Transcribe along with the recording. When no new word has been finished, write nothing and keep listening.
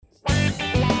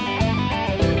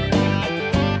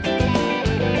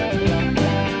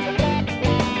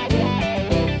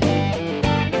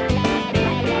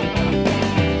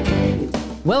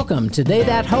Welcome to They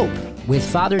That Hope with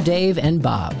Father Dave and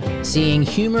Bob, seeing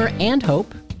humor and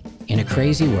hope in a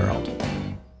crazy world.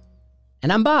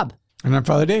 And I'm Bob. And I'm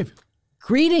Father Dave.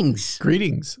 Greetings.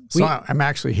 Greetings. So I'm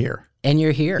actually here. And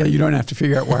you're here. Yeah, you don't have to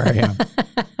figure out where I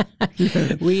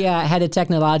am. We had a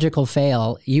technological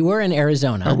fail. You were in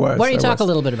Arizona. I was. Why don't you talk a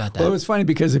little bit about that? Well, it was funny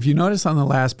because if you notice on the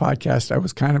last podcast, I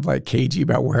was kind of like cagey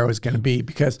about where I was going to be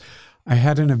because I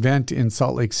had an event in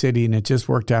Salt Lake City and it just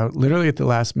worked out literally at the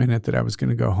last minute that I was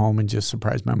going to go home and just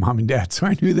surprise my mom and dad. So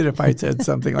I knew that if I said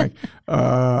something like,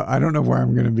 I don't know where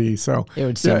I'm going to be. So it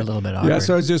would seem a little bit awkward. Yeah,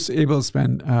 so I was just able to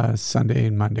spend Sunday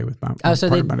and Monday with my so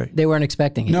they weren't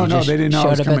expecting it. No, they didn't know I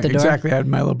was showed up coming. at the door? Exactly. I had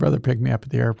my little brother pick me up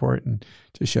at the airport and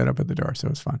just showed up at the door. So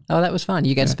it was fun. Oh, that was fun.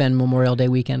 You got to spend Memorial Day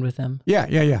weekend with them?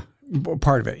 Yeah.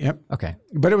 Part of it, yep. Okay.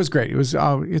 But it was great. It's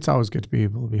always good to be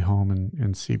able to be home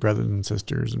and see brothers and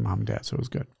sisters and mom and dad, so it was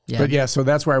good. Yeah. But yeah, so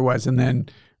that's where I was. And then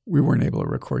we weren't able to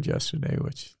record yesterday,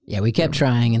 which... Yeah, we kept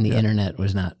trying and the internet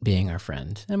was not being our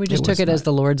friend. And we just took it as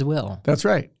the Lord's will. That's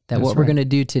right. What we're going to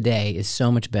do today is so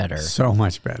much better. So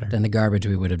much better. Than the garbage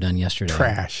we would have done yesterday.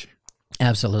 Trash.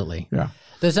 Absolutely. Yeah.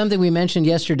 There's something we mentioned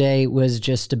yesterday was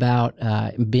just about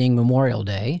being Memorial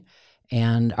Day.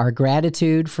 And our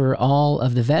gratitude for all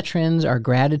of the veterans, our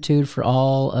gratitude for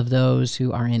all of those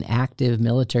who are in active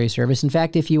military service. In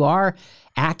fact, if you are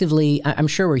actively, I'm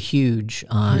sure we're huge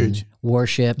on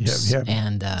warships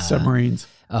and submarines.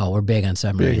 Oh, we're big on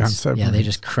submarines. Yeah, they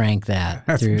just crank that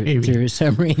through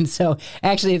submarines. So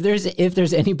actually, if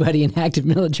there's anybody in active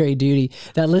military duty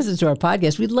that listens to our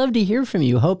podcast, we'd love to hear from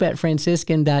you.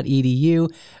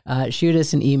 hope@franciscan.edu. Shoot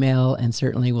us an email, and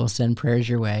certainly we'll send prayers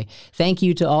your way. Thank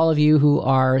you to all of you who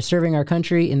are serving our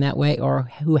country in that way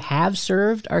or who have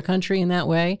served our country in that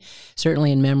way,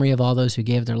 certainly in memory of all those who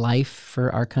gave their life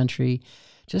for our country.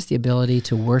 Just the ability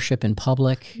to worship in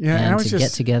public and to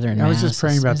get together in mass. I was just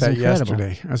praying about that incredible.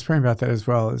 Yesterday. I was praying about that as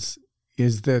well. Is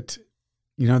that,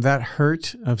 that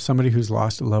hurt of somebody who's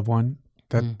lost a loved one,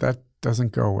 that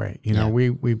doesn't go away.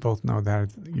 We both know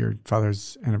that your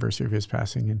father's anniversary of his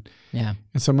passing. And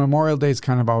so Memorial Day is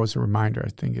kind of always a reminder, I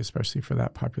think, especially for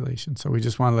that population. So we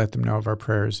just want to let them know of our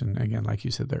prayers. And again, like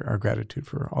you said, our gratitude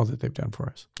for all that they've done for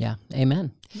us. Yeah.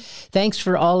 Amen. Thanks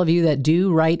for all of you that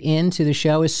do write into the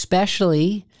show,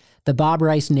 especially the Bob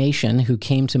Rice Nation who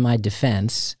came to my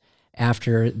defense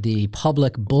after the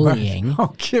public bullying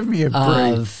give me a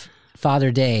break. Of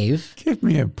Father Dave. Give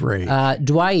me a break.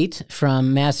 Dwight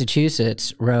from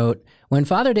Massachusetts wrote, when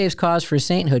Father Dave's cause for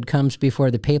sainthood comes before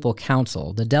the papal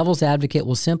council, the devil's advocate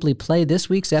will simply play this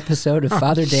week's episode of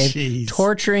Father Dave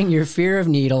torturing your fear of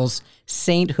needles,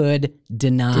 sainthood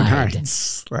denied.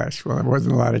 Well, there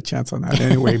wasn't a lot of chance on that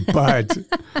anyway, but...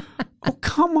 Oh,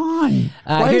 come on.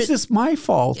 Why is this my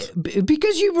fault?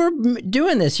 Because you were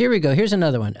doing this. Here we go. Here's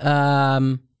another one.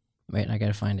 Wait, I got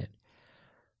to find it.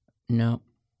 No,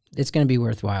 it's going to be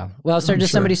worthwhile. Well, sir,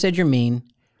 somebody said you're mean,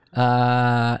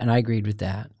 and I agreed with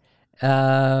that.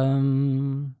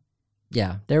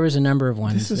 Yeah, there was a number of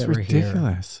ones that were here. This is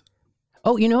ridiculous.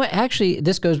 Oh, you know what? Actually,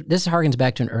 this harkens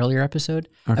back to an earlier episode.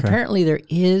 Okay. Apparently, there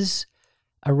is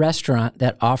a restaurant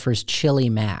that offers chili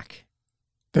mac.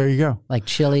 There you go. Like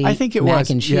chili I think it mac was.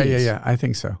 and cheese. Yeah. I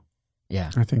think so.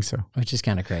 Yeah. I think so. Which is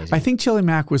kind of crazy. I think chili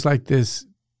mac was like this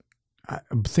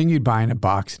thing you'd buy in a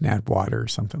box and add water or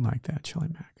something like that. Chili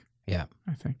mac. Yeah.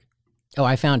 I think. Oh,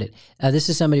 I found it. This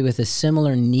is somebody with a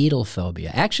similar needle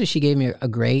phobia. Actually, she gave me a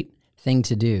great thing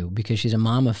to do because she's a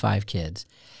mom of 5 kids.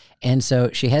 And so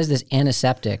she has this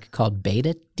antiseptic called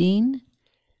Betadine.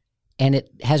 And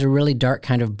it has a really dark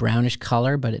kind of brownish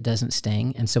color, but it doesn't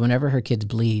sting. And so whenever her kids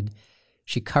bleed,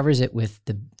 she covers it with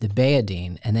the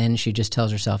Betadine, and then she just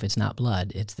tells herself it's not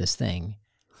blood, it's this thing.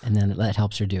 And then that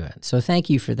helps her do it. So thank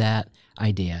you for that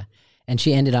idea. And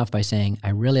she ended off by saying, I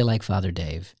really like Father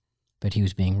Dave, but he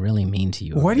was being really mean to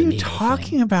you. What are you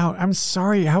talking about? I'm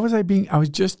sorry. How was I being? I was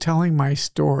just telling my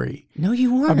story. No,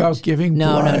 you weren't. About giving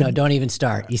blood. No. Don't even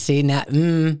start. You see, now,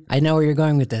 I know where you're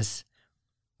going with this.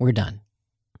 We're done.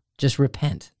 Just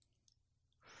repent.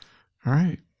 All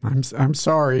right. I'm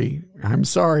sorry. I'm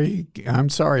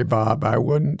sorry, Bob. I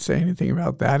wouldn't say anything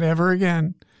about that ever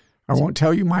again. I won't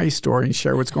tell you my story and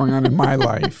share what's going on in my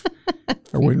life.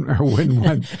 I wouldn't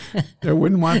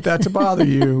want that to bother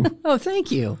you. Oh, thank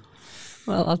you.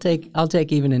 Well, I'll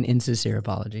take even an insincere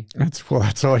apology.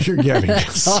 That's all you're getting.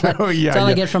 That's all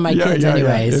I get from my kids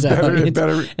anyway. So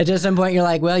at just some point you're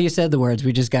like, well, you said the words.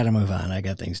 We just got to move on. I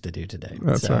got things to do today.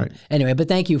 That's right. Anyway, but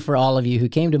thank you for all of you who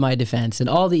came to my defense and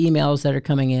all the emails that are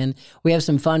coming in. We have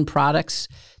some fun products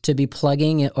to be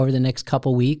plugging over the next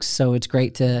couple weeks. So it's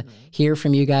great to hear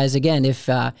from you guys. Again, if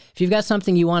you've got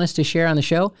something you want us to share on the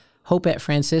show,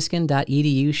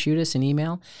 hope@franciscan.edu. Shoot us an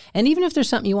email. And even if there's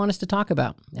something you want us to talk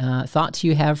about, thoughts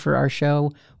you have for our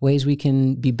show, ways we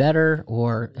can be better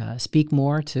or speak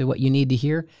more to what you need to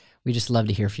hear, we just love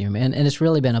to hear from you. And it's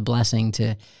really been a blessing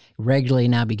to regularly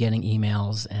now be getting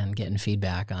emails and getting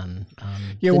feedback on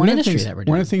the ministry that we're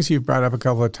doing. One of the things you've brought up a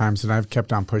couple of times, and I've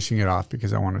kept on pushing it off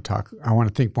because I want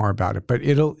to think more about it, but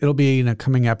it'll be in a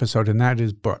coming episode, and that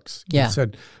is books. Yeah. You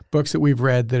said books that we've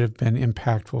read that have been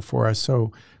impactful for us.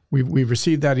 So we've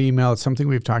received that email. It's something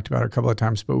we've talked about a couple of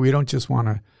times, but we don't just want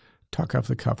to talk off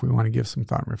the cuff. We want to give some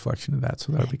thought and reflection to that.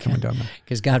 So that'll be coming down there.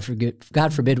 Because God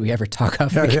forbid we ever talk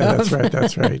off the cuff. Yeah,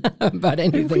 that's right. About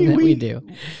anything we do.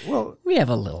 Well, we have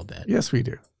a little bit. Yes, we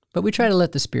do. But we try to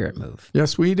let the Spirit move.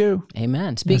 Yes, we do.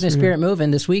 Amen. Speaking of Spirit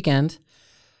moving, this weekend,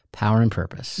 Power and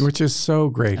Purpose. Which is so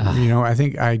great. I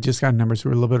think I just got numbers.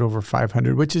 We're a little bit over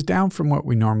 500, which is down from what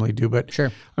we normally do. But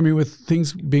sure. I mean, with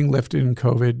things being lifted in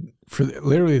COVID,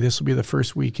 literally this will be the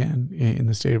first weekend in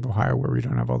the state of Ohio where we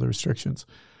don't have all the restrictions.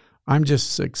 I'm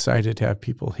just excited to have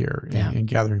people here and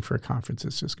gathering for a conference.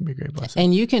 It's just going to be a great blessing.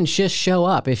 And you can just show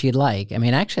up if you'd like. I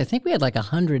mean, actually, I think we had like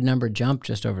 100 number jump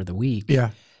just over the week.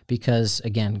 Yeah. Because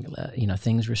again,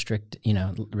 things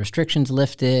restrictions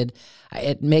lifted.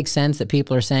 It makes sense that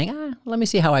people are saying, let me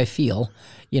see how I feel,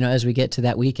 as we get to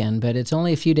that weekend. But it's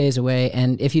only a few days away.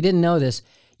 And if you didn't know this,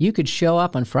 you could show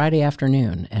up on Friday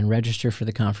afternoon and register for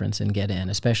the conference and get in,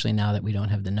 especially now that we don't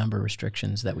have the number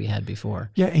restrictions that we had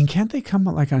before. Yeah, and can't they come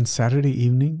like on Saturday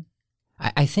evening?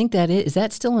 I think is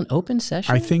that still an open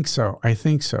session? I think so.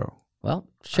 Well,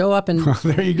 show up and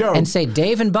there you go. And say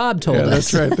Dave and Bob told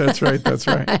us. That's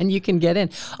right. And you can get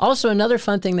in. Also, another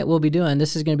fun thing that we'll be doing,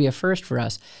 this is going to be a first for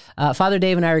us. Father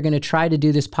Dave and I are going to try to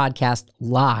do this podcast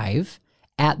live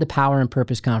at the Power and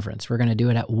Purpose Conference. We're going to do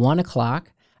it at 1:00.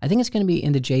 I think it's going to be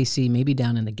in the JC, maybe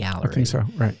down in the gallery. I think so,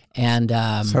 right. And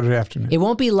Saturday afternoon. It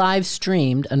won't be live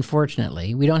streamed,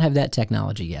 unfortunately. We don't have that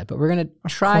technology yet, but we're going to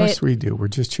try it. Of course we do. We're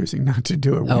just choosing not to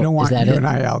do it. We don't want you and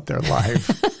I out there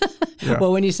live. Yeah.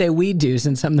 Well, when you say we do,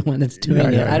 since I'm the one that's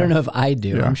doing it, I don't know if I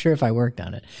do. Yeah. I'm sure if I worked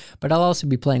on it. But I'll also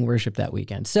be playing worship that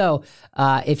weekend. So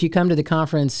if you come to the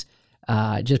conference,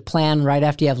 just plan right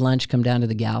after you have lunch, come down to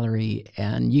the gallery,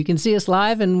 and you can see us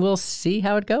live, and we'll see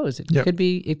how it goes. It could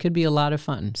be a lot of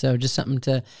fun. So just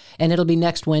something and it'll be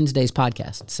next Wednesday's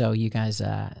podcast. So you guys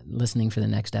listening for the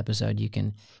next episode, you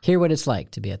can hear what it's like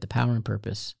to be at the Power and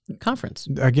Purpose Conference.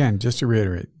 Again, just to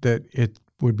reiterate that it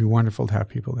would be wonderful to have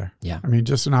people there. Yeah. I mean,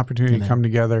 just an opportunity to come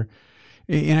together.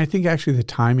 And I think actually the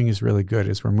timing is really good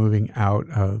as we're moving out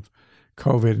of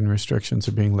COVID and restrictions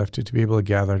are being lifted to be able to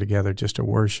gather together just to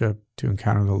worship, to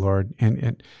encounter the Lord,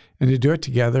 and to do it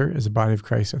together as a body of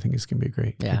Christ. I think it's going to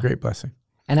be a great blessing.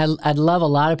 And I'd love a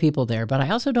lot of people there, but I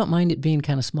also don't mind it being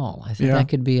kind of small. I think that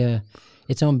could be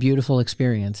its own beautiful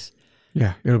experience.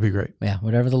 Yeah, it'll be great. Yeah,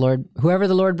 whoever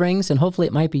the Lord brings, and hopefully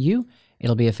it might be you,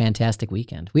 it'll be a fantastic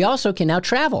weekend. We also can now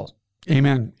travel.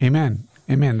 Amen. Amen.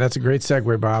 Amen. That's a great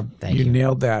segue, Bob. Thank you. You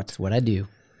nailed that. That's what I do.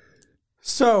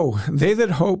 So, They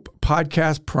That Hope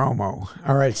podcast promo.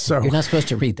 All right, so. You're not supposed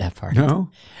to read that part.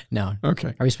 No? No.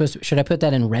 Okay. Are we supposed to, should I put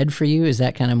that in red for you? Is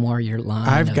that kind of more your line?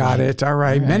 I've got it. All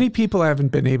right. Many people haven't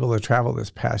been able to travel this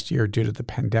past year due to the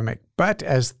pandemic. But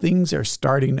as things are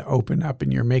starting to open up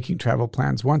and you're making travel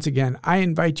plans, once again, I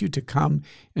invite you to come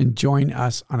and join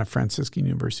us on a Franciscan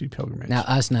University pilgrimage. Now,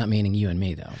 us not meaning you and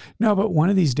me, though. No, but one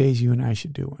of these days you and I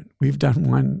should do one. We've done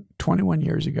one 21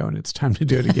 years ago, and it's time to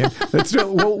do it again. Let's do it.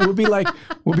 We'll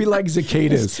be like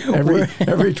cicadas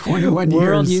every 21 years.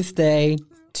 World Youth Day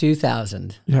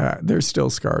 2000. Yeah, there's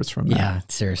still scars from that. Yeah,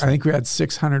 seriously. I think we had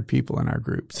 600 people in our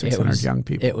group, 600 young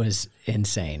people. It was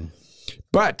insane.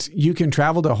 But you can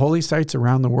travel to holy sites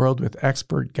around the world with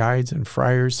expert guides and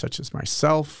friars such as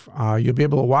myself. You'll be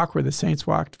able to walk where the saints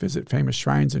walked, visit famous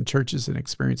shrines and churches, and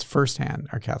experience firsthand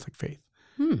our Catholic faith.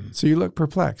 So you look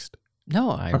perplexed.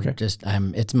 No,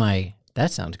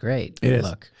 that sounds great. It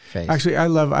is. Face. Actually,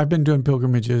 I've been doing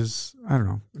pilgrimages,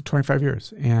 25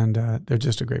 years, and they're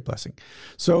just a great blessing.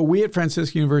 So we at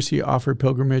Franciscan University offer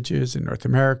pilgrimages in North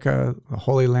America, the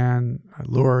Holy Land,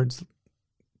 Lourdes,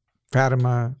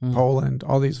 Fatima, Poland,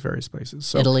 all these various places.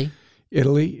 So Italy.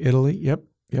 Yep.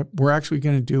 We're actually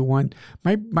going to do one.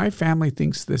 My family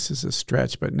thinks this is a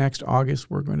stretch, but next August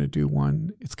we're going to do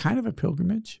one. It's kind of a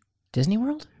pilgrimage. Disney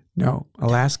World? No,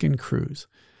 Alaskan cruise.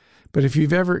 But if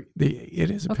you've ever,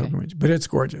 it is a pilgrimage, but it's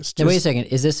gorgeous. Now, wait a second.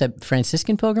 Is this a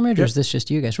Franciscan pilgrimage or is this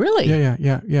just you guys? Really?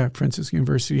 Yeah. Franciscan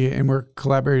University, and we're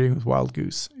collaborating with Wild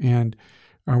Goose, and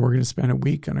we're going to spend a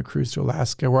week on a cruise to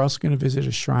Alaska. We're also going to visit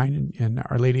a shrine in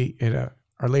Our Lady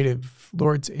Our Lady of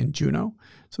Lourdes in Juneau.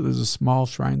 So there's a small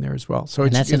shrine there as well. So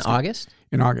and that's in August?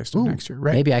 In August of next year,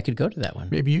 right? Maybe I could go to that one.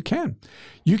 Maybe you can.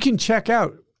 You can check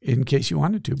out, in case you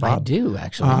wanted to, Bob. I do,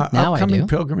 actually. Now upcoming I do.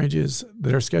 pilgrimages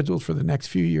that are scheduled for the next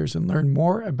few years, and learn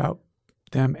more about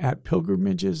them at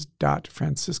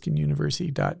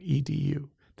pilgrimages.franciscanuniversity.edu.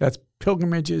 That's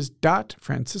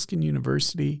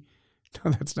pilgrimages.franciscanuniversity.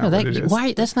 No, that's not what it is.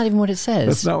 Why? That's not even what it says.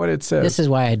 That's not what it says. This is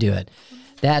why I do it.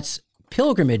 That's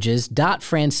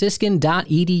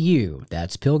pilgrimages.franciscan.edu.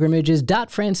 That's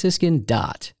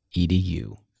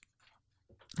pilgrimages.franciscan.edu.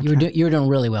 Okay. You were doing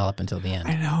really well up until the end.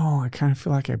 I know. I kind of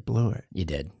feel like I blew it. You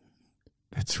did.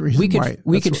 That's the reason why.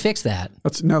 We could fix that.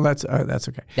 That's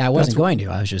okay. Yeah, I wasn't going to.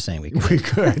 I was just saying we could. We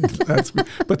could.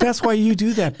 But that's why you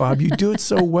do that, Bob. You do it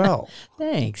so well.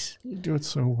 Thanks. You do it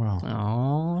so well.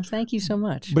 Oh, thank you so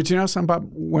much. But Bob,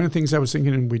 one of the things I was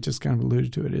thinking, and we just kind of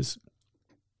alluded to it, is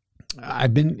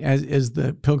I've been, as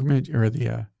the pilgrimage or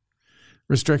the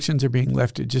restrictions are being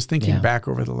lifted, just thinking back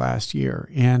over the last year.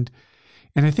 And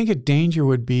I think a danger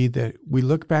would be that we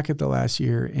look back at the last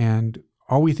year and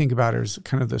all we think about is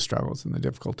kind of the struggles and the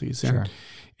difficulties. Sure.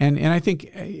 And I think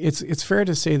it's fair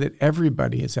to say that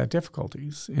everybody has had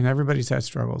difficulties and everybody's had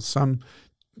struggles, some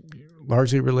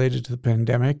largely related to the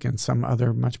pandemic and some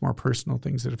other much more personal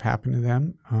things that have happened to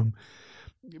them.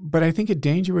 But I think a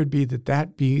danger would be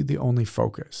that be the only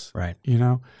focus. Right.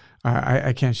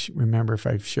 I can't remember if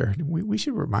I've shared. We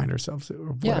should remind ourselves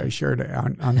of what I shared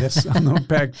on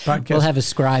the podcast. We'll have a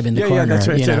scribe in the corner. Yeah, that's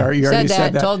right. You already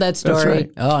said that. Told that story.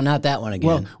 Right. Oh, not that one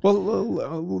again.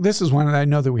 Well, this is one that I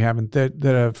know that we haven't. That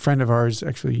a friend of ours,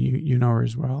 actually, you know her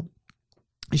as well.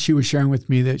 She was sharing with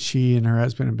me that she and her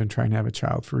husband have been trying to have a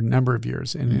child for a number of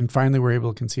years, and finally were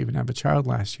able to conceive and have a child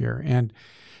last year. And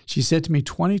she said to me,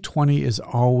 2020 is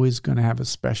always going to have a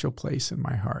special place in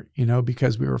my heart,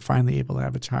 because we were finally able to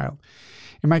have a child.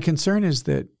 And my concern is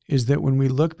that when we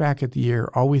look back at the year,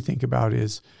 all we think about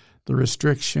is the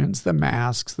restrictions, the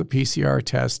masks, the PCR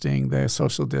testing, the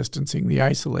social distancing, the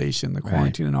isolation, the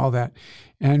quarantine, and all that.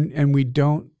 And we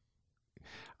don't.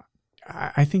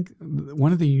 I think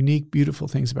one of the unique, beautiful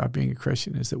things about being a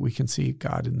Christian is that we can see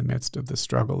God in the midst of the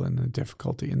struggle and the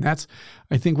difficulty. And that's,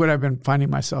 I think, what I've been finding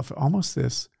myself, almost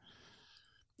this,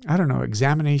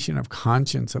 examination of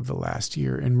conscience of the last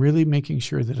year, and really making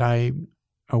sure that I'm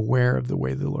aware of the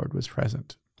way the Lord was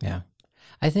present. Yeah.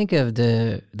 I think of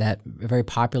that very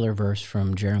popular verse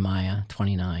from Jeremiah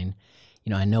 29.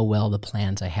 I know well the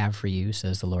plans I have for you,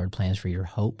 says the Lord, plans for your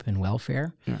hope and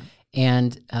welfare. Yeah.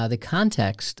 And the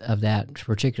context of that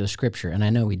particular scripture, and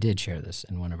I know we did share this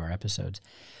in one of our episodes,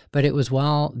 but it was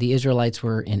while the Israelites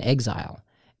were in exile,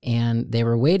 and they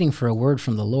were waiting for a word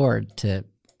from the Lord to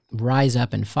rise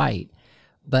up and fight.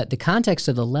 But the context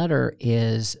of the letter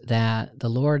is that the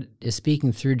Lord is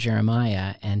speaking through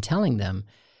Jeremiah and telling them,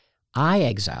 I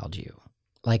exiled you.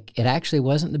 Like, it actually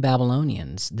wasn't the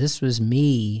Babylonians. This was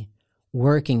me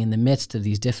working in the midst of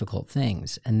these difficult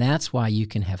things, and that's why you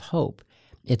can have hope.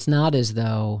 It's not as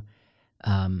though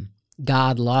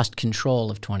God lost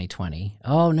control of 2020.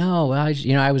 Oh, no,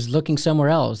 I was looking somewhere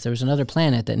else. There was another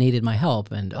planet that needed my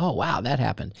help, and oh, wow, that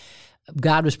happened.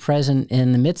 God was present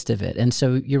in the midst of it. And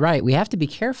so you're right. We have to be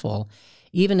careful,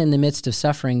 even in the midst of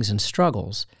sufferings and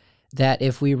struggles, that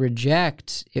if we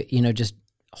reject, just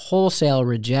wholesale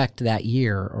reject that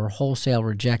year or wholesale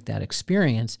reject that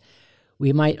experience,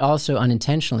 we might also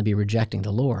unintentionally be rejecting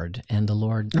the Lord, and the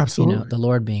Lord, absolutely, the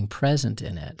Lord being present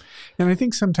in it. And I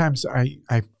think sometimes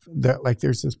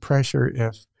there's this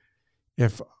pressure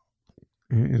if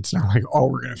it's not like all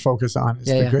we're going to focus on is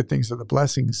the good things or the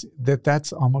blessings,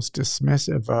 that's almost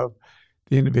dismissive of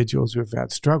the individuals who have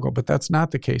had struggle. But that's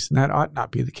not the case, and that ought not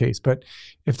be the case. But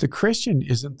if the Christian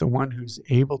isn't the one who's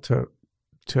able to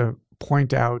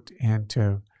point out and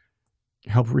to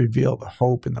help reveal the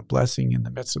hope and the blessing in the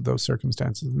midst of those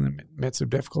circumstances, in the midst of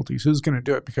difficulties, who's going to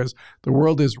do it? Because the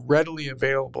world is readily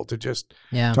available to just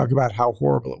talk about how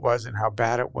horrible it was and how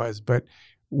bad it was. But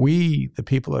we, the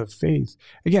people of faith,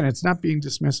 again, it's not being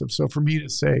dismissive. So for me to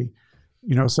say,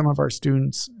 some of our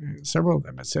students, several of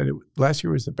them have said last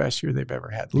year was the best year they've ever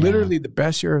had, literally the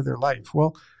best year of their life.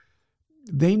 Well,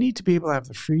 they need to be able to have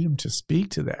the freedom to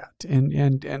speak to that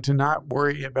and to not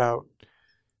worry about,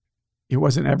 it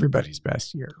wasn't everybody's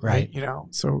best year, right?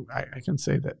 So I can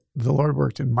say that the Lord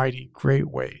worked in mighty, great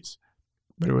ways,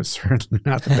 but it was certainly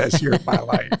not the best year of my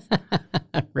life.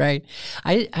 Right.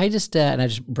 I just and I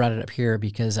just brought it up here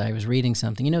because I was reading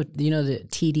something. The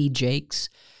T.D. Jakes.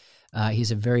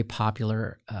 He's a very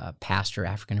popular pastor,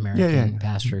 African American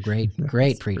pastor,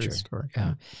 great preacher.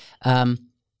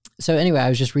 So anyway, I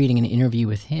was just reading an interview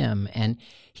with him, and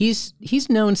he's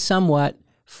known somewhat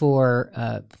for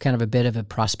kind of a bit of a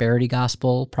prosperity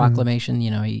gospel proclamation.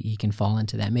 You know, he can fall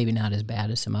into that, maybe not as bad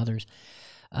as some others.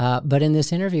 But in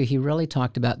this interview, he really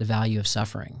talked about the value of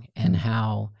suffering and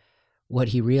how what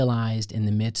he realized in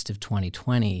the midst of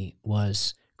 2020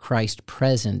 was Christ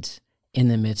present in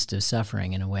the midst of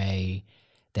suffering in a way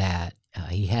that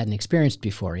he hadn't experienced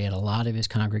before. He had a lot of his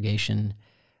congregation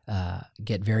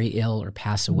get very ill or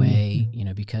pass away, you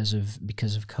know, because of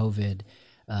COVID,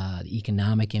 the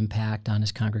economic impact on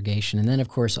his congregation, and then of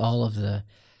course all of the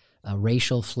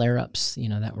racial flare-ups, you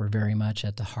know, that were very much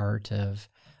at the heart of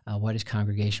what his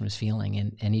congregation was feeling.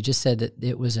 And he just said that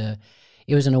it was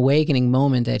an awakening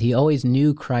moment, that he always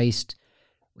knew Christ,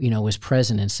 you know, was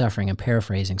present in suffering. I'm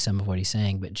paraphrasing some of what he's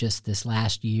saying, but just this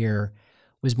last year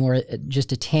was more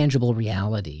just a tangible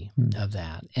reality of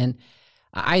that. And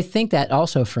I think that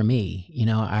also for me, you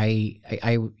know, I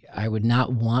would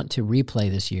not want to replay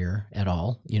this year at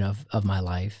all, you know, of my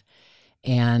life.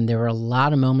 And there were a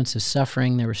lot of moments of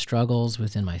suffering. There were struggles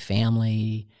within my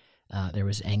family. There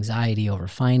was anxiety over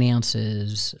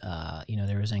finances. You know,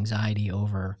 there was anxiety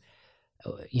over,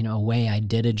 you know, a way I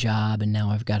did a job and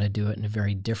now I've got to do it in a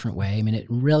very different way. I mean, it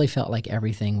really felt like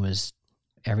everything was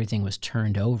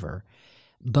turned over.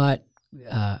 But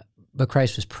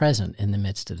Christ was present in the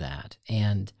midst of that.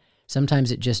 And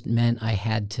sometimes it just meant I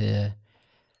had to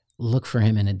look for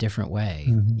him in a different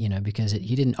way, you know, because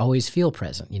he didn't always feel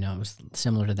present. You know, it was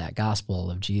similar to that gospel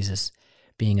of Jesus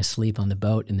being asleep on the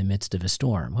boat in the midst of a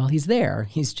storm. Well, he's there.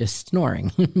 He's just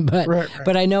snoring.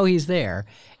 But I know he's there.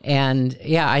 And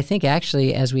yeah, I think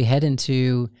actually as we head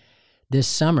into this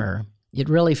summer, it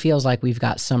really feels like we've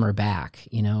got summer back.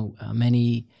 You know,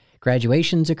 many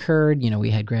graduations occurred. You know,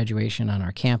 we had graduation on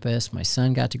our campus. My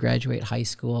son got to graduate high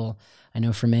school. I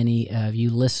know for many of you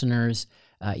listeners,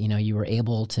 you know, you were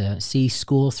able to see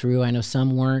school through. I know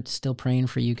some weren't, still praying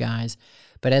for you guys.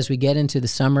 But as we get into the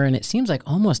summer, and it seems like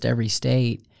almost every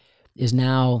state is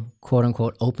now, quote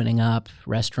unquote, opening up.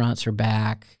 Restaurants are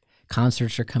back.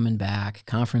 Concerts are coming back.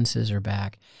 Conferences are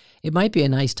back. It might be a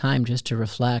nice time just to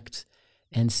reflect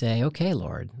and say, okay,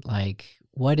 Lord, like,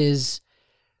 what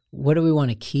do we want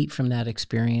to keep from that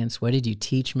experience? What did you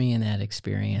teach me in that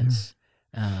experience?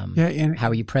 And how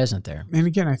are you present there? And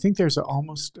again, I think there's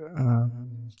almost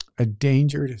a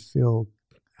danger to feel,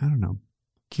 I don't know,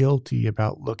 guilty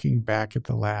about looking back at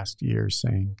the last year,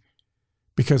 saying,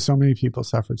 because so many people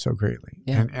suffered so greatly.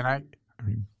 Yeah. And I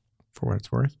mean, for what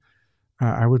it's worth,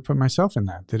 I would put myself in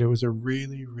that it was a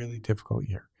really, really difficult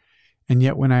year. And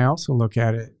yet when I also look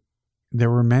at it, there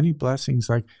were many blessings.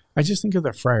 Like, I just think of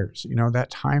the Friars, you know, that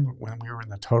time when we were in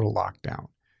the total lockdown.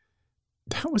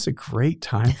 That was a great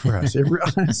time for us.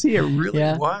 Honestly, it really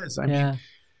was. I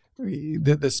mean,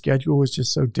 the schedule was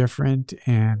just so different,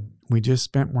 and we just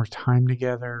spent more time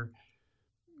together.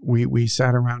 We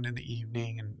sat around in the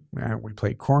evening, and we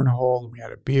played cornhole, and we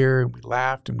had a beer, and we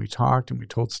laughed, and we talked, and we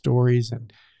told stories.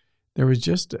 And there was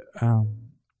just an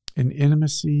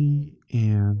intimacy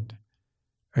and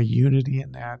a unity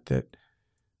in that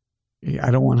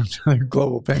I don't want another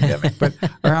global pandemic, but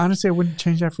honestly, I wouldn't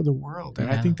change that for the world.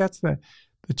 And I think that's the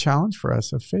challenge for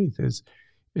us of faith is,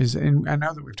 and I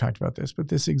know that we've talked about this, but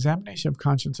this examination of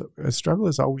conscience, a struggle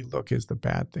is all we look is the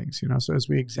bad things, you know? So as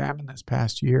we examine this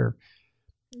past year,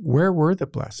 where were the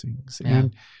blessings? Yeah.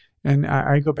 And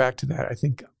I go back to that. I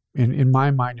think in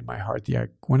my mind, in my heart,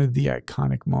 one of the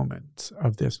iconic moments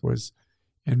of this was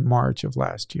in March of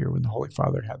last year when the Holy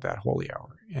Father had that holy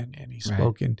hour and he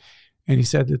spoke and he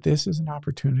said that this is an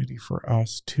opportunity for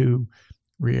us to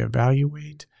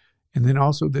reevaluate, and then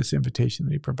also this invitation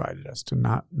that he provided us to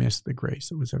not miss the grace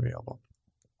that was available.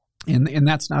 And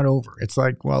that's not over. It's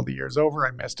like, well, the year's over,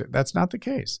 I missed it. That's not the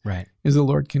case. Right. Is the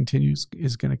Lord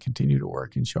is going to continue to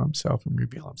work and show himself and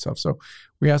reveal himself. So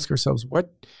we ask ourselves, what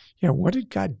did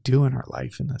God do in our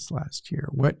life in this last year?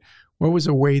 What was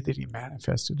a way that he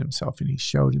manifested himself and he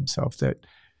showed himself that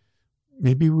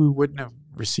maybe we wouldn't have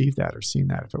received that or seen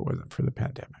that if it wasn't for the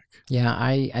pandemic? Yeah,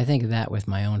 I think of that with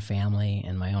my own family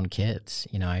and my own kids.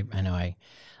 You know, I know I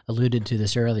alluded to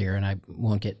this earlier, and I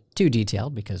won't get too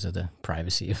detailed because of the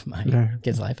privacy of my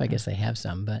kids' life. I guess they have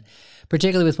some, but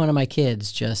particularly with one of my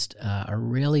kids, just a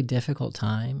really difficult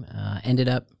time. Ended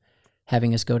up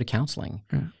having us go to counseling,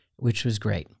 which was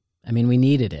great. I mean, we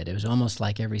needed it. It was almost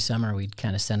like every summer we'd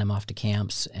kind of send him off to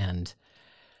camps and,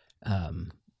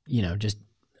 you know, just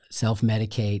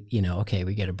self-medicate, you know, okay,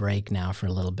 we get a break now for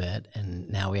a little bit, and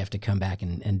now we have to come back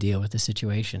and deal with the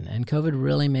situation. And COVID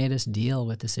really made us deal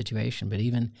with the situation. But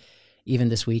even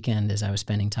this weekend, as I was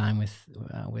spending time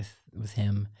with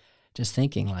him, just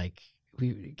thinking like,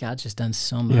 God's just done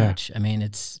so much. I mean,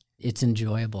 it's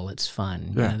enjoyable, it's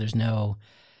fun. You know, there's no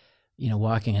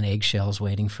walking on eggshells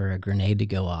waiting for a grenade to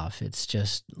go off. It's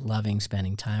just loving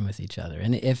spending time with each other.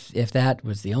 And if that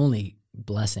was the only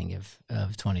blessing of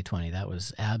 2020, that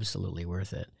was absolutely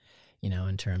worth it,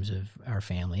 in terms of our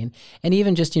family. And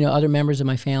even just, other members of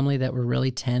my family that were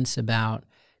really tense about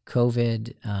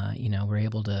COVID, were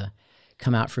able to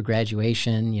come out for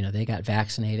graduation. They got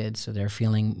vaccinated, so they're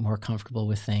feeling more comfortable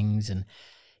with things. And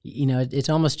it's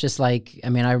almost just like,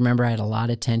 I remember I had a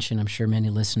lot of tension, I'm sure many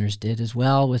listeners did as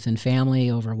well, within family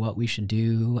over what we should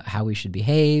do, how we should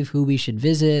behave, who we should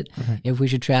visit, if we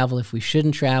should travel, if we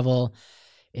shouldn't travel.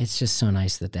 It's just so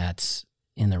nice that that's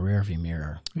in the rearview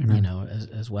mirror,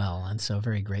 as well. And so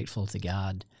very grateful to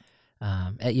God,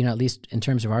 at least in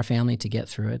terms of our family, to get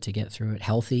through it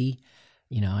healthy.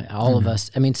 All of us,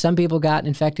 some people got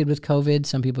infected with COVID.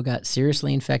 Some people got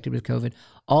seriously infected with COVID.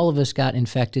 All of us got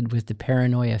infected with the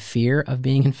paranoia, fear of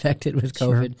being infected with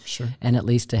COVID. Sure. And at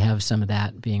least to have some of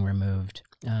that being removed.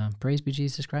 Praise be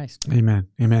Jesus Christ. Amen.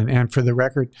 And for the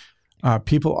record,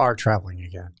 people are traveling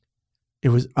again. It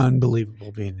was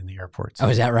unbelievable being in the airports. Oh,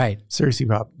 is that right? Seriously,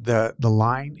 Bob. The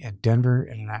line at Denver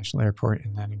International Airport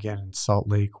and then again in Salt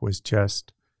Lake was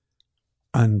just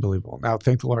unbelievable. Now,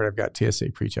 thank the Lord, I've got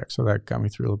TSA pre-check, so that got me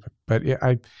through a little bit. But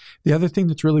the other thing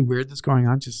that's really weird that's going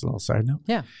on, just a little side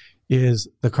note, is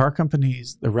the car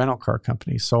companies, the rental car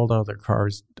companies, sold all their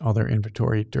cars, all their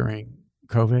inventory during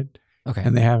COVID,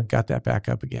 and they haven't got that back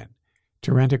up again.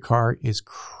 To rent a car is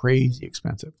crazy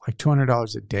expensive, like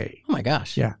 $200 a day. Oh my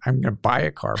gosh! Yeah, I'm going to buy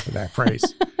a car for that price,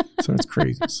 so it's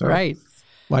crazy. So right,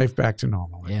 life back to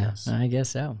normal. I guess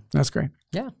so. That's great.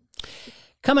 Yeah,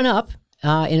 coming up.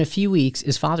 In a few weeks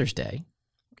is Father's Day.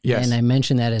 Yes. And I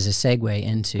mentioned that as a segue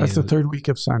into... That's the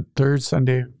third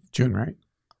Sunday of June, right?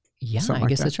 Yeah, I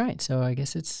guess that's right. So I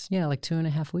guess it's, like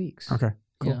 2.5 weeks. Okay,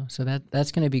 cool. So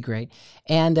that's going to be great.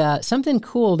 And something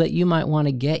cool that you might want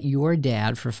to get your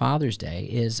dad for Father's Day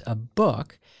is a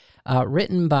book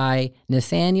written by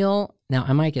Nathaniel, now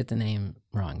I might get the name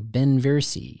wrong,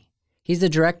 Ben-Versi. He's the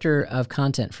director of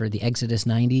content for the Exodus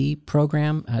 90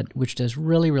 program, which does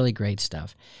really, really great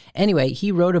stuff. Anyway,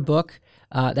 he wrote a book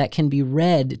that can be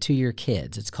read to your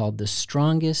kids. It's called The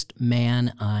Strongest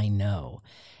Man I Know.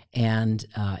 And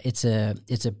it's a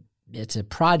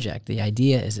project. The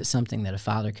idea is it's something that a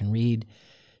father can read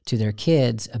to their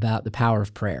kids about the power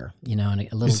of prayer. And a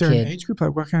little kid. Is there an age group?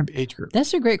 Like what kind of age group?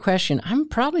 That's a great question. I'm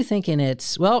probably thinking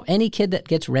it's, any kid that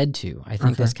gets read to. I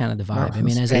think that's kind of the vibe.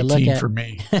 Well, as I look at... for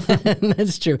me.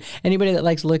 That's true. Anybody that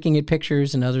likes looking at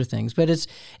pictures and other things. But it's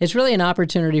really an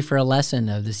opportunity for a lesson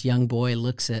of this young boy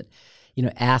looks at,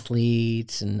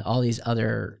 athletes and all these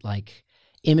other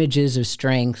images of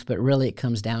strength, but really it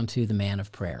comes down to the man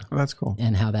of prayer. Well, that's cool.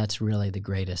 And how that's really the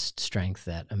greatest strength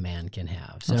that a man can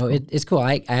have. So cool. It's cool.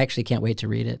 I actually can't wait to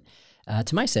read it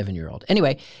to my 7-year-old.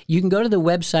 Anyway, you can go to the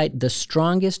website,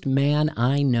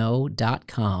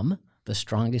 thestrongestmaniknow.com,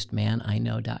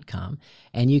 thestrongestmaniknow.com,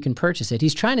 and you can purchase it.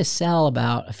 He's trying to sell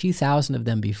about a few thousand of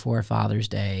them before Father's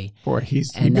Day. Boy, he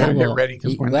better get ready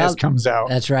because when this comes out.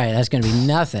 That's right. That's going to be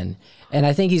nothing. And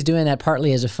I think he's doing that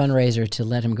partly as a fundraiser to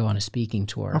let him go on a speaking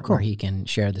tour where he can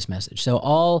share this message. So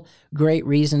all great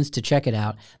reasons to check it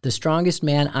out.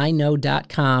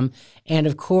 thestrongestmaniknow.com. And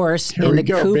of course, in the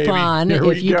coupon,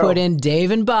 if you put in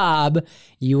Dave and Bob,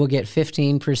 you will get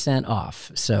 15% off.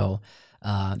 So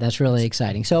that's really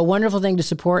exciting. So a wonderful thing to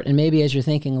support. And maybe as you're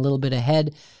thinking a little bit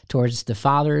ahead towards the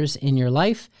fathers in your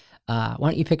life, why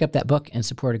don't you pick up that book and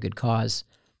support a good cause?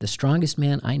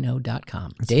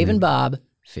 thestrongestmaniknow.com. Dave and Bob,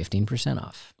 15%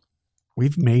 off.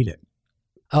 We've made it.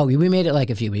 Oh, we made it like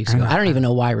a few weeks ago. I don't even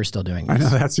know why we're still doing this. I know,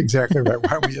 that's exactly right. Why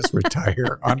don't we just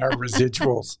retire on our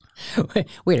residuals?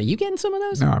 Wait, are you getting some of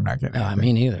those? No, I'm not getting anything.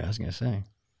 Me neither, I was going to say.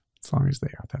 As long as they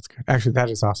are, that's good. Actually, that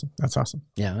is awesome. That's awesome.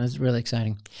 Yeah, that's really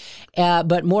exciting.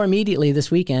 But more immediately this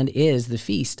weekend is the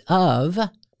feast of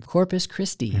Corpus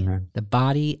Christi, Amen. The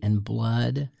body and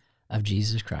blood of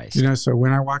Jesus Christ. So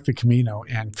when I walked the Camino,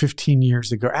 and 15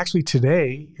 years ago, actually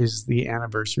today is the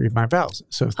anniversary of my vows.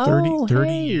 So 30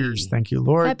 years. Thank you,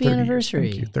 Lord. Happy anniversary.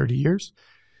 Years, thank you. 30 years.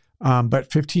 But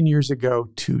 15 years ago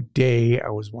today,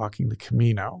 I was walking the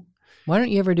Camino. Why don't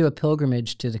you ever do a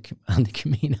pilgrimage on the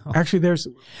Camino? Actually, there's...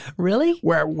 Really?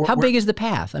 How big is the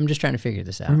path? I'm just trying to figure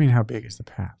this out. What do you mean, how big is the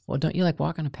path? Well, don't you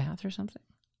walk on a path or something?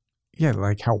 Yeah,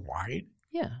 like how wide?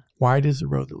 Yeah. Wide is the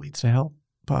road that leads to hell,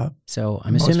 Bob. So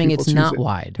I'm assuming it's not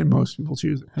wide. And most people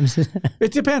choose it.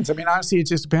 It depends. Honestly, it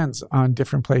just depends on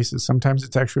different places. Sometimes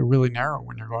it's actually really narrow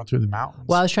when you're going through the mountains.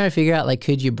 Well, I was trying to figure out,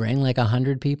 could you bring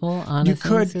 100 people on You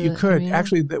could.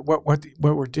 Actually, what we're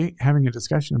having a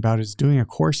discussion about is doing a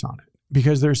course on it.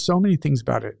 Because there's so many things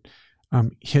about it,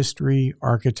 history,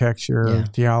 architecture,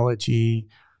 theology,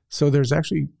 So there's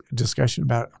actually a discussion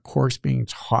about a course being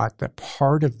taught that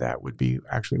part of that would be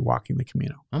actually walking the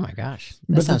Camino. Oh my gosh,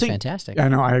 that sounds fantastic. I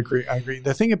know, I agree.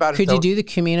 The thing about Could you do the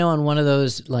Camino on one of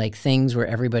those like things where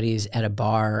everybody's at a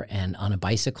bar and on a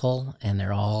bicycle and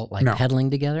they're all like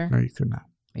pedaling together? No, you could not.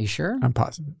 Are you sure? I'm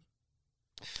positive.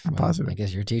 I'm positive. I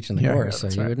guess you're teaching the course, so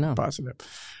you would know. I'm positive.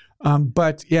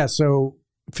 But yeah, so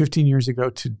 15 years ago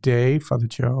today, Father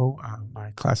Joe,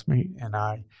 my classmate, and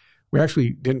I, we actually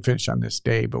didn't finish on this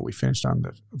day, but we finished on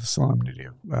the solemnity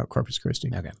of Corpus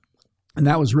Christi. Okay. And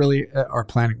that was really our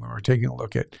planning when we were taking a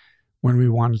look at when we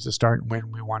wanted to start and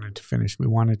when we wanted to finish. We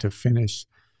wanted to finish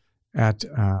at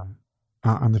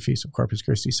on the Feast of Corpus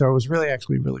Christi. So it was really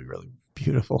actually really, really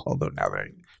beautiful, although now that I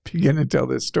begin to tell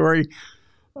this story.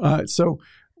 So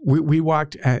we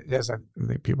walked, as I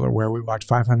think people are aware, we walked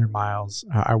 500 miles.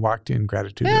 I walked in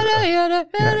gratitude.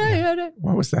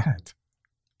 What was that?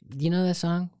 You know that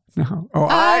song? No. Oh,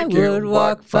 I would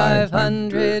walk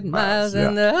 500 miles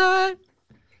in the heart.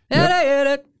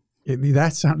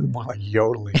 That sounded more like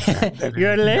yodeling than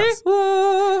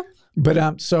yodeling.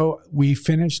 But so we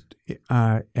finished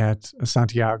at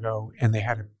Santiago, and they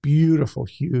had a beautiful,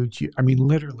 huge, I mean,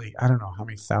 literally, I don't know how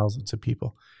many thousands of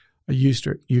people, a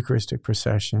Eucharistic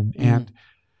procession. And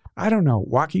I don't know,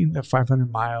 walking the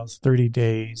 500 miles, 30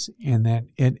 days, and then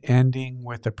it ending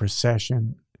with a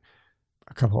procession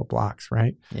a couple of blocks,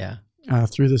 right? Yeah.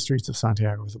 Through the streets of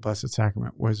Santiago with the Blessed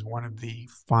Sacrament was one of the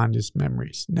fondest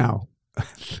memories. Now,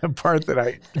 the part that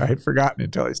I had forgotten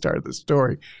until I started the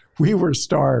story, we were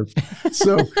starved.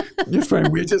 So it's funny,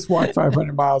 we just walked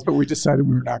 500 miles, but we decided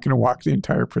we were not going to walk the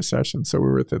entire procession. So we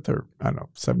were at the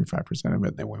 75% of it.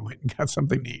 And then we went and got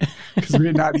something to eat because we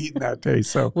had not eaten that day.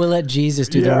 So we'll let Jesus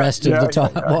do the rest of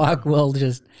the walk. We'll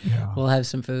just, we'll have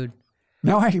some food.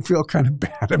 Now I feel kind of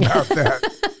bad about that.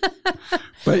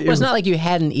 But it's not like you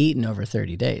hadn't eaten over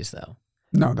 30 days, though.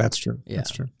 No, that's true. Yeah.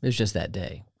 That's true. It was just that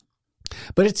day.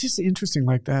 But it's just interesting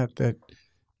like that,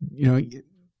 you know,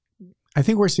 I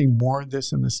think we're seeing more of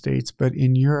this in the States, but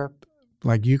in Europe,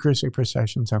 like Eucharistic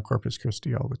processions on Corpus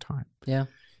Christi all the time. Yeah.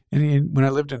 And when I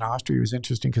lived in Austria, it was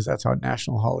interesting because that's a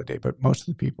national holiday, but most of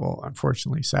the people,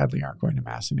 unfortunately, sadly, aren't going to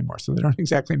Mass anymore. So they don't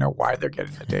exactly know why they're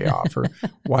getting the day off or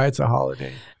why it's a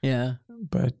holiday. Yeah.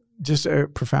 But just a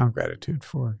profound gratitude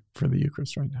for the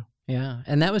Eucharist right now. Yeah.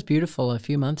 And that was beautiful a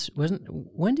few months.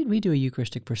 When did we do a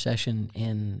Eucharistic procession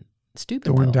in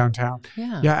Steubenville? The one downtown?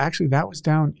 Yeah. Yeah, actually, that was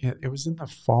it was in the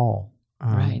fall.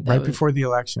 Right before the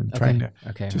election, trying to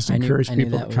just encourage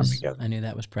people to come together. I knew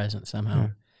that was present somehow. Yeah.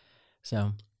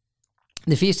 So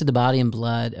the Feast of the Body and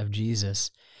Blood of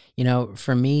Jesus, you know,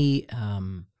 for me,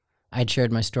 I'd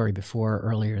shared my story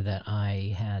earlier that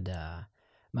I had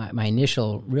my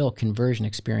initial real conversion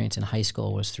experience in high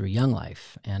school was through Young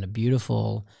Life and a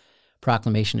beautiful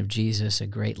proclamation of Jesus, a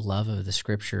great love of the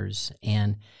Scriptures.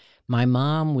 And my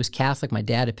mom was Catholic, my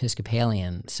dad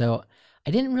Episcopalian, so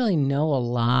I didn't really know a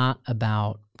lot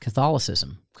about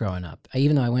Catholicism growing up.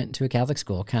 Even though I went to a Catholic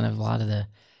school, kind of a lot of the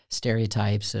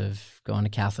stereotypes of going to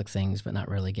Catholic things but not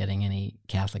really getting any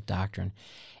Catholic doctrine.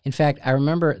 In fact, I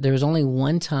remember there was only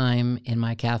one time in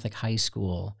my Catholic high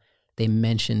school they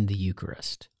mentioned the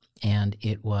Eucharist, and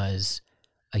it was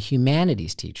a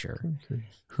humanities teacher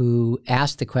who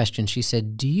asked the question. She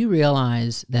said, "Do you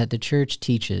realize that the Church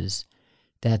teaches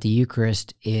that the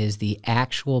Eucharist is the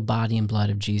actual body and blood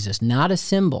of Jesus, not a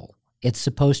symbol? It's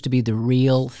supposed to be the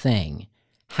real thing.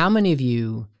 How many of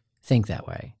you think that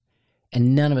way?"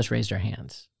 And none of us raised our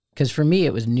hands, because for me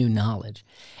it was new knowledge.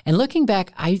 And looking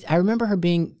back, I remember her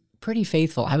being pretty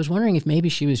faithful. I was wondering if maybe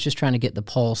she was just trying to get the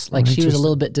pulse. Like she was a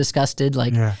little bit disgusted,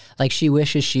 like she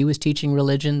wishes she was teaching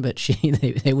religion, but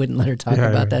they wouldn't let her talk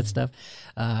about that stuff.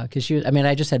 Because she was, I mean,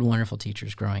 I just had wonderful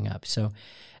teachers growing up. So,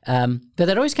 but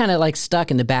that always kind of like stuck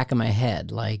in the back of my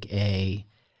head,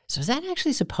 so is that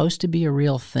actually supposed to be a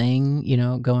real thing, you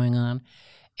know, going on?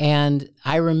 And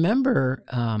I remember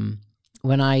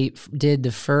when I did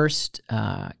the first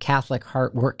Catholic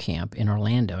Heart Work Camp in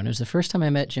Orlando, and it was the first time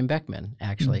I met Jim Beckman,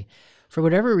 actually. For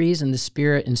whatever reason, the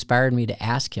Spirit inspired me to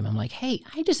ask him. I'm like, "Hey,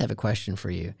 I just have a question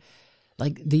for you.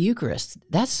 Like the Eucharist,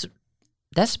 that's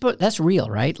real,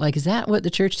 right? Like, is that what the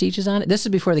Church teaches on it?" This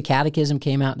is before the Catechism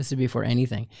came out. This is before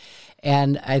anything.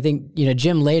 And I think, you know,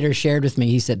 Jim later shared with me,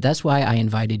 he said, "That's why I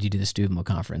invited you to the Steubenville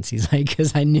conference." He's like,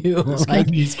 because I knew this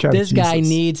guy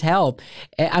needs help.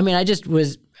 I mean,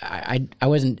 I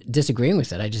wasn't disagreeing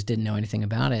with it. I just didn't know anything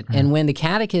about it. And when the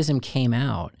Catechism came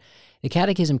out,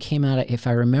 if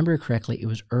I remember correctly, it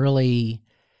was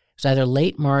either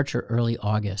late March or early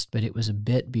August, but it was a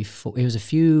bit before,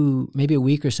 maybe a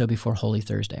week or so before Holy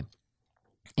Thursday.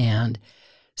 And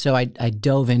So I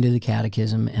dove into the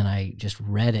catechism and I just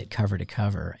read it cover to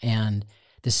cover. And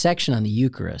the section on the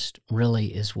Eucharist really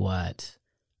is what,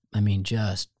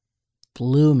 just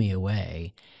blew me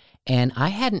away. And I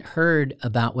hadn't heard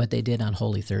about what they did on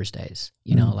Holy Thursdays.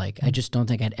 I just don't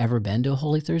think I'd ever been to a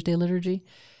Holy Thursday liturgy.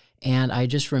 And I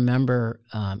just remember,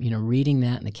 reading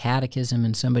that in the catechism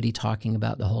and somebody talking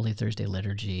about the Holy Thursday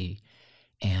liturgy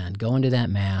and going to that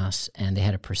Mass. And they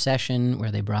had a procession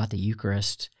where they brought the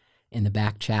Eucharist in the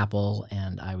back chapel.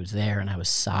 And I was there and I was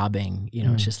sobbing.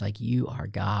 It's just like, you are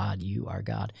God, you are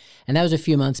God. And that was a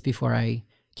few months before I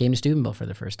came to Steubenville for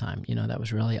the first time. That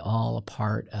was really all a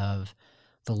part of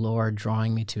the Lord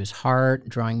drawing me to his heart,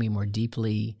 drawing me more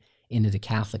deeply into the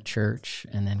Catholic Church,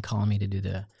 and then calling me to do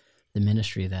the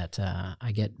ministry that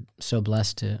I get so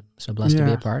blessed to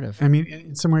be a part of.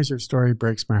 In some ways, your story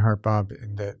breaks my heart, Bob,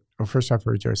 in that, first off,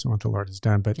 we rejoice in what the Lord has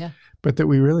done, but that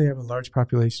we really have a large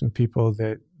population of people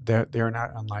that they're not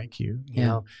unlike you. You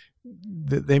know,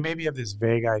 they maybe have this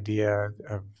vague idea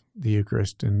of the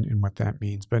Eucharist and what that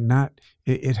means, but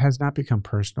it has not become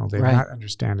personal. They've not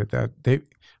understand it.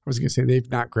 They've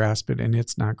not grasped it, and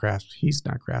it's not grasped. He's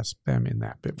not grasped them in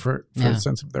that, but for the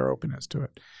sense of their openness to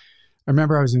it. I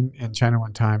remember I was in China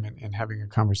one time and having a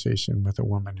conversation with a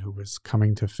woman who was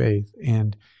coming to faith,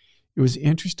 and it was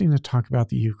interesting to talk about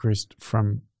the Eucharist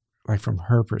from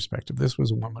her perspective. This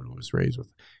was a woman who was raised with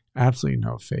absolutely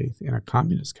no faith in a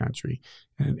communist country,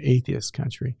 in an atheist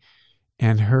country,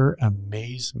 and her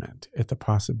amazement at the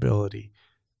possibility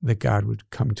that God would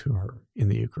come to her in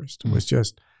the Eucharist was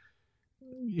just,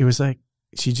 it was like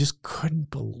she just couldn't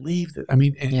believe that.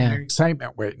 In an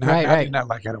excitement way, not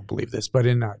like I don't believe this, but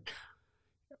in a,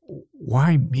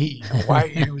 why me?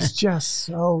 Why? It was just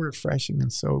so refreshing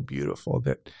and so beautiful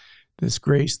that this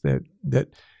grace that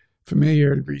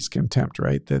familiarity breeds contempt,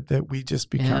 right? That we just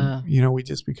become,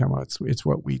 it's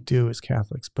what we do as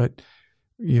Catholics. But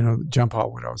John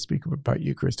Paul would always speak about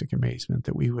Eucharistic amazement,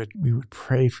 that we would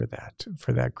pray for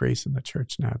that grace in the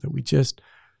church now, that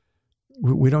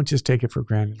we don't just take it for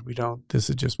granted. This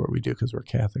is just what we do because we're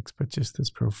Catholics, but just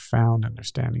this profound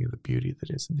understanding of the beauty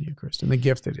that is in the Eucharist and the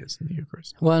gift that is in the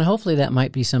Eucharist. Well, and hopefully that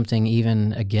might be something,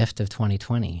 even a gift of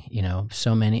 2020.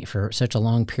 For such a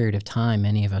long period of time,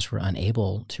 many of us were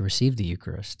unable to receive the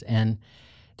Eucharist. And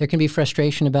there can be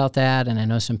frustration about that, and I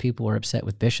know some people were upset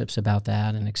with bishops about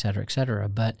that, and et cetera, et cetera.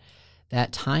 But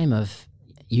that time of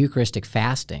Eucharistic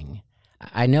fasting,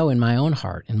 I know in my own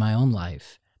heart, in my own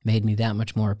life, made me that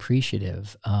much more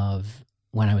appreciative of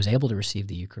when I was able to receive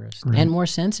the Eucharist, and more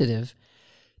sensitive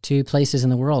to places in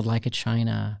the world like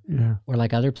China or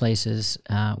like other places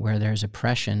where there's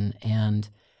oppression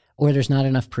or there's not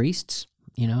enough priests.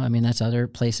 That's other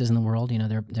places in the world.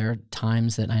 There are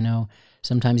times that I know,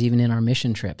 sometimes even in our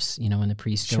mission trips, when the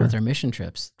priests go with their mission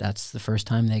trips, that's the first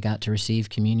time they got to receive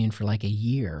communion for like a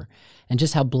year. And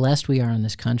just how blessed we are in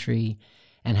this country,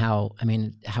 and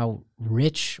how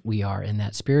rich we are in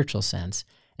that spiritual sense.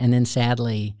 And then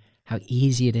sadly, how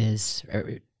easy it is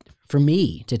for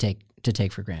me to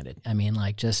take for granted.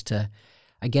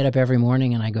 I get up every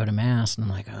morning and I go to Mass and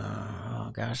I'm like,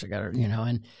 oh gosh, I got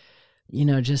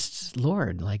to, just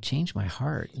Lord, change my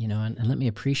heart, and let me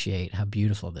appreciate how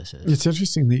beautiful this is. It's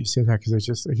interesting that you say that, because I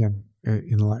just, again,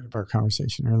 in the light of our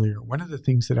conversation earlier, one of the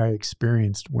things that I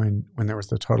experienced when there was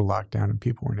the total lockdown and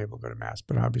people weren't able to go to Mass,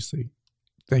 but obviously,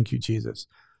 thank you, Jesus,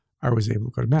 I was able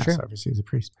to go to Mass, obviously, as a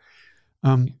priest.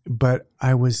 But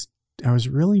I was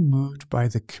really moved by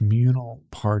the communal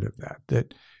part of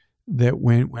that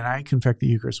when I confect the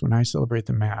Eucharist, when I celebrate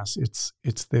the Mass,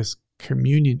 it's this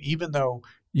communion, even though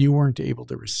you weren't able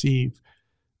to receive,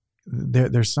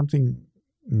 there's something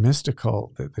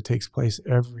mystical that takes place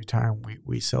every time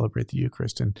we celebrate the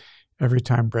Eucharist, and every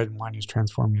time bread and wine is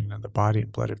transformed into the body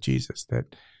and blood of Jesus,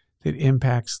 that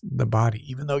impacts the body.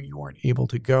 Even though you weren't able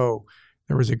to go,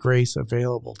 there was a grace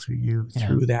available to you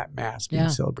through that Mass being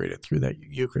celebrated, through that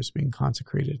Eucharist being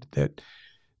consecrated, that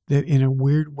in a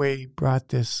weird way brought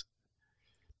this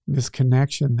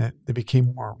connection that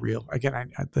became more real.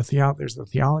 Again, there's the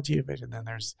theology of it, and then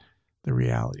there's the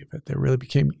reality of it. That really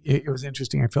became, it was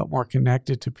interesting. I felt more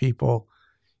connected to people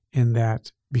in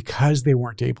that because they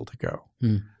weren't able to go.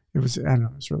 It was, it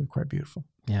was really quite beautiful.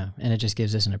 Yeah, and it just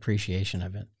gives us an appreciation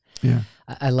of it. Yeah,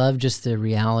 I love just the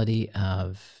reality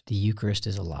of the Eucharist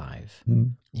is alive.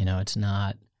 It's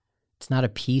not a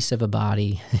piece of a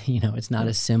body. It's not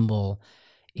a symbol.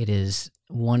 It is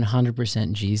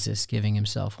 100% Jesus giving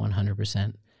himself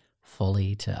 100%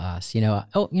 fully to us.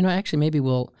 Actually, maybe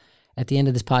at the end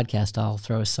of this podcast, I'll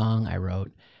throw a song I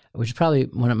wrote, which is probably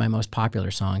one of my most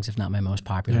popular songs, if not my most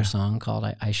popular song, called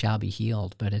I Shall Be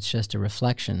Healed. But it's just a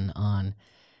reflection on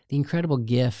the incredible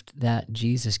gift that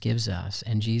Jesus gives us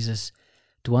and Jesus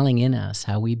dwelling in us,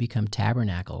 how we become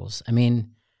tabernacles. I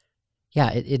mean,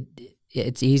 yeah,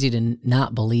 it's easy to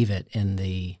not believe it in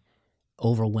the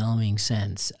overwhelming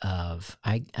sense of,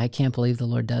 I can't believe the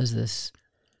Lord does this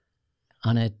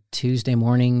on a Tuesday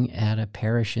morning at a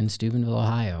parish in Steubenville,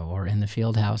 Ohio, or in the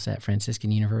field house at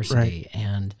Franciscan University. Right.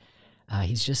 And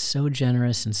he's just so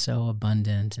generous and so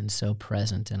abundant and so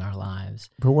present in our lives.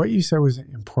 But what you said was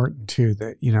important too,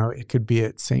 that, it could be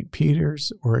at St.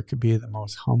 Peter's or it could be the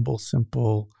most humble,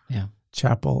 simple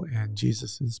chapel, and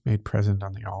Jesus is made present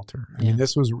on the altar. I mean,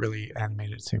 this was really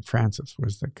animated at St. Francis,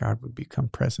 was that God would become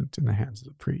present in the hands of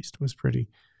the priest. Was pretty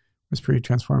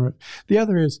transformative. The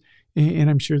other is, and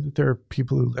I'm sure that there are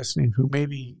people who are listening who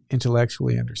maybe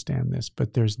intellectually understand this,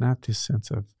 but there's not this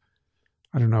sense of,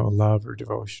 I don't know, a love or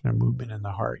devotion, a movement in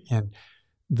the heart. And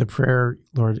the prayer,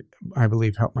 Lord, I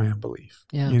believe, help my unbelief.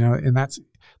 Yeah. And that's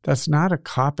not a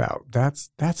cop-out. That's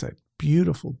a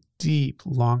beautiful, deep,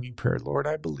 longing prayer. Lord,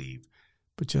 I believe,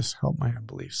 but just help my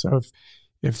unbelief. So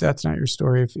if that's not your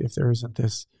story, if there isn't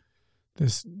this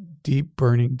deep,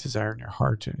 burning desire in your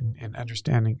heart and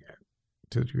understanding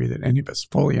to the degree that any of us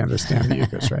fully understand the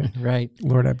Eucharist, right? Right.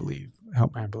 Lord, I believe,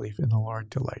 help my unbelief, and the Lord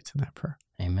delights in that prayer.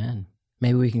 Amen.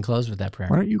 Maybe we can close with that prayer.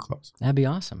 Why don't you close? That'd be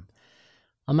awesome.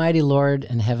 Almighty Lord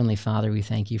and Heavenly Father, we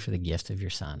thank you for the gift of your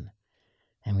Son.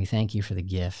 And we thank you for the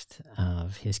gift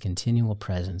of his continual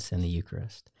presence in the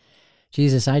Eucharist.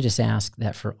 Jesus, I just ask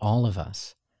that for all of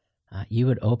us, you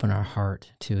would open our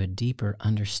heart to a deeper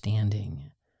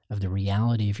understanding of the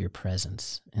reality of your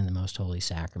presence in the most holy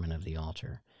sacrament of the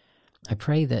altar. I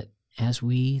pray that as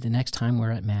the next time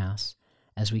we're at Mass,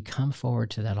 as we come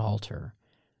forward to that altar,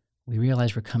 we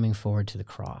realize we're coming forward to the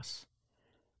cross.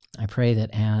 I pray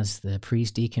that as the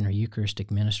priest, deacon, or Eucharistic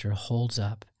minister holds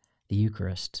up the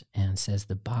Eucharist and says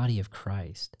the body of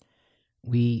Christ,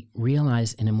 we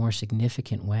realize in a more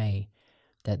significant way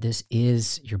that this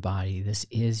is your body, this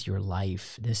is your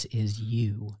life, this is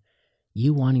you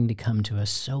wanting to come to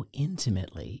us so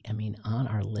intimately, on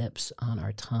our lips, on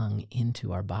our tongue,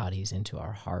 into our bodies, into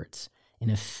our hearts, in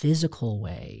a physical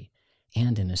way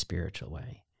and in a spiritual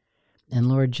way. And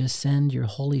Lord, just send your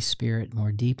Holy Spirit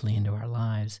more deeply into our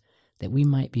lives that we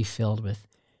might be filled with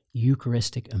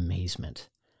Eucharistic amazement.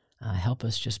 Help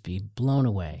us just be blown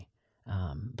away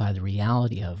by the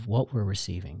reality of what we're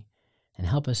receiving, and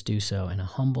help us do so in a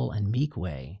humble and meek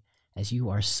way, as you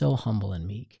are so humble and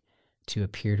meek, to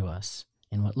appear to us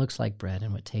in what looks like bread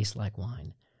and what tastes like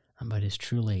wine, but is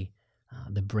truly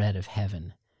the bread of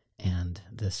heaven and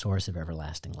the source of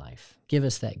everlasting life. Give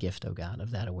us that gift, O God,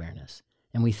 of that awareness.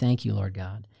 And we thank you, Lord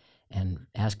God, and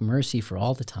ask mercy for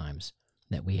all the times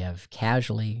that we have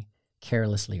casually,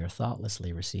 carelessly, or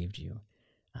thoughtlessly received you.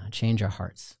 Change our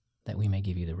hearts that we may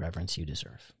give you the reverence you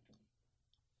deserve.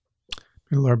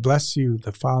 May the Lord bless you,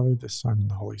 the Father, the Son, and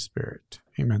the Holy Spirit.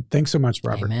 Amen. Thanks so much,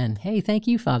 Robert. Amen. Hey, thank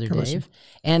you, Father Dave.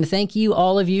 And thank you,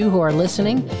 all of you who are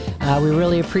listening. We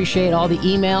really appreciate all the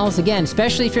emails. Again,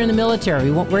 especially if you're in the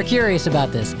military, we're curious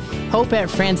about this.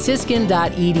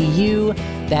 hope@franciscan.edu.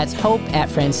 That's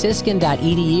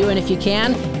hope@franciscan.edu. And if you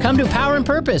can, come to Power and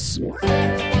Purpose.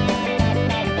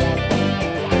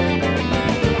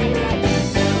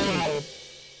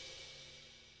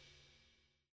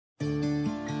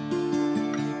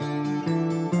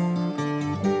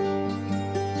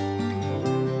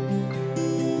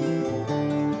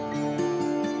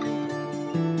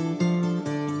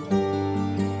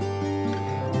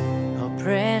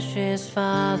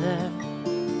 Father,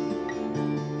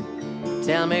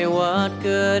 tell me what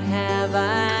good have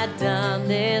I done,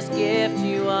 this gift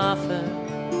you offer,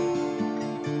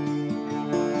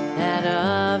 that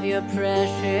of your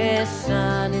precious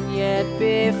Son, and yet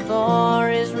before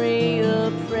his real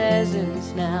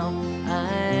presence now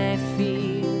I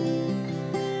feel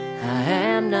I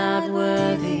am not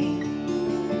worthy.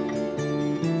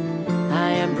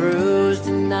 I am bruised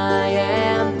and I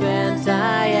am bent,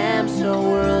 I am so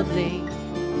worldly.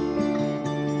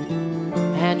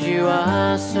 And you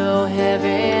are so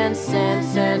heaven sent,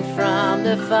 sent from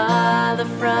the Father,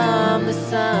 from the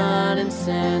Son, and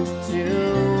sent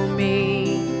to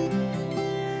me.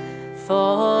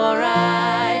 For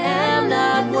I am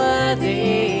not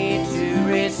worthy to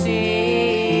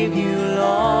receive you,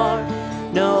 Lord.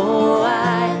 No,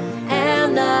 I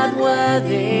am not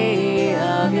worthy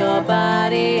of your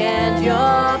body and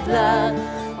your blood.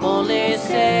 Only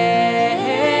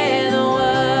say the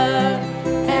word,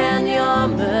 and your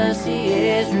mercy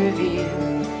is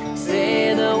revealed.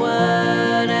 Say the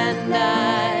word, and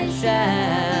I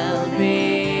shall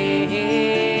be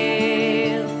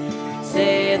healed.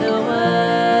 Say the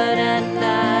word, and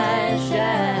I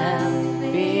shall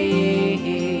be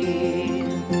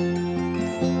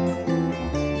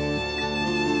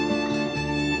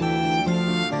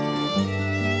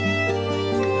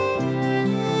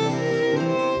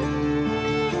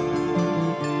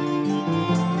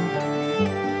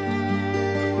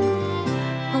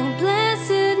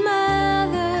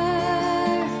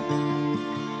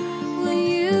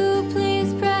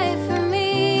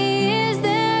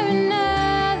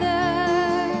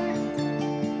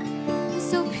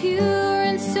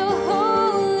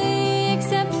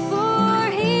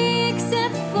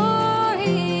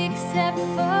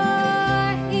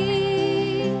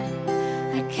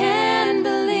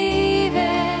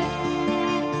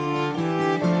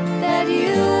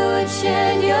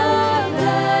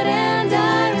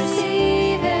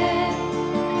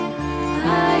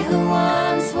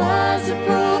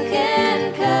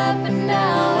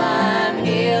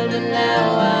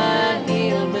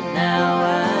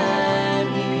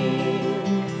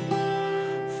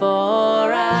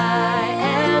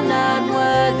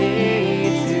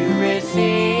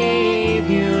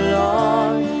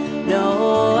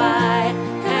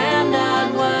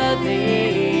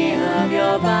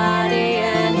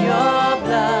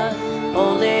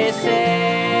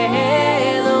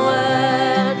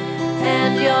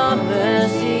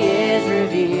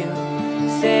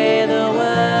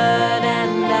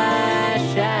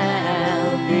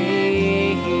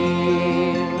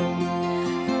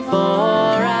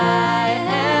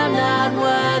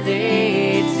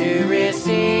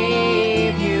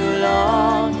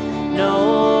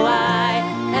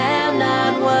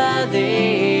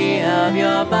worthy of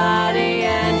your body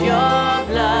and your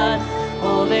blood,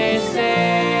 Holy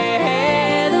Savior.